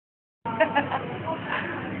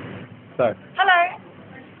So. Hello.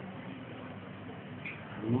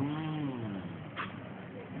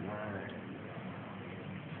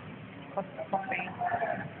 Costa Coffee.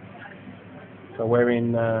 So we're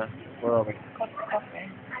in, where are we? Costa Coffee.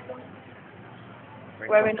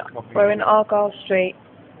 We're in Argyle Street.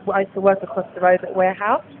 I used to work across the road at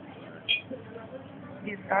Warehouse.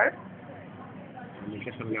 You go. And we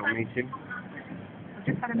just had a little meeting. I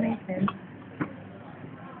just had a meeting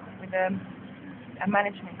with a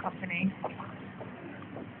management company,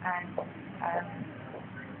 and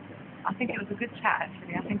I think it was a good chat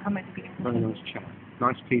actually. I think I made a good Very impression. nice chat.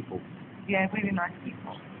 Nice people. Yeah, really nice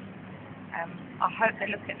people. I hope they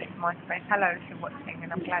look at this MySpace. Hello if you're watching,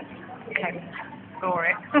 and I'm glad you came and saw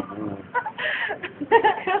it.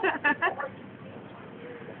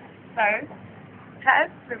 So, tell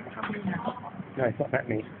us the company now. No, it's not that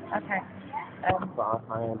neat. Okay. But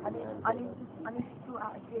I need to sort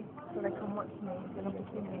out a gig so they can watch me in a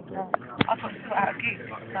bikini. I've got to sort out a gig,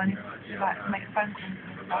 so I need to make phone calls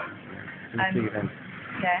and stuff. I'll see you then.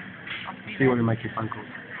 Yeah, I'll see See you when you make your phone calls.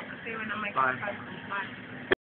 See you when I make a phone call. Bye.